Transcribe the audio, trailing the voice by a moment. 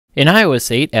In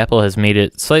iOS 8, Apple has made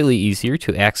it slightly easier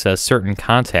to access certain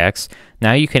contacts.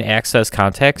 Now you can access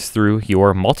contacts through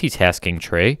your multitasking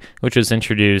tray, which was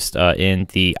introduced in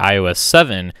the iOS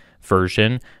 7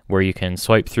 version, where you can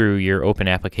swipe through your open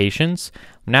applications.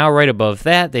 Now, right above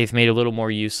that, they've made a little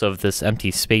more use of this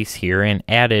empty space here and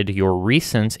added your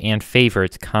recent and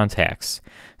favorite contacts.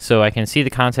 So I can see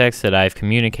the contacts that I've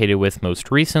communicated with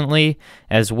most recently,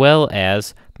 as well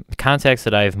as contacts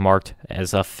that I've marked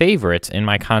as a favorite in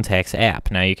my Contacts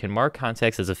app. Now, you can mark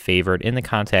contacts as a favorite in the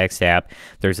Contacts app.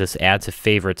 There's this Add to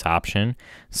Favorites option,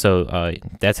 so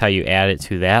that's how you add it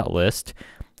to that list.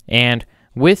 And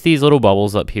with these little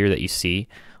bubbles up here that you see,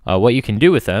 what you can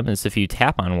do with them is if you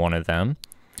tap on one of them,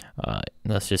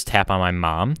 let's just tap on my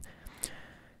mom,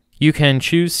 you can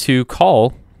choose to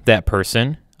call that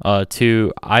person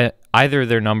to either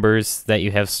their numbers that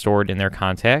you have stored in their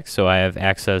contacts. So I have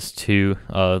access to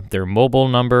their mobile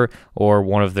number or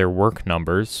one of their work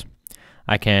numbers.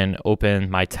 I can open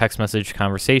my text message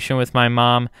conversation with my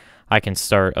mom. I can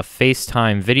start a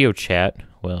FaceTime video chat.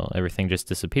 Well, everything just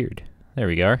disappeared. There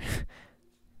we go.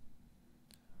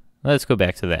 Let's go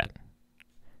back to that.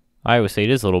 iOS 8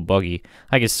 is a little buggy.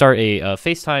 I can start a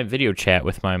FaceTime video chat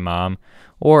with my mom,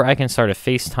 or I can start a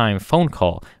FaceTime phone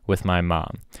call with my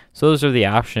mom. So those are the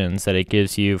options that it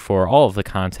gives you for all of the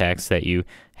contacts that you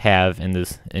have in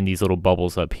these little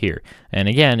bubbles up here. And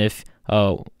again, if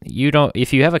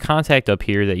you have a contact up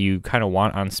here that you kind of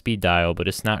want on speed dial, but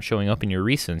it's not showing up in your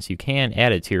recents, you can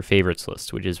add it to your favorites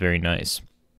list, which is very nice.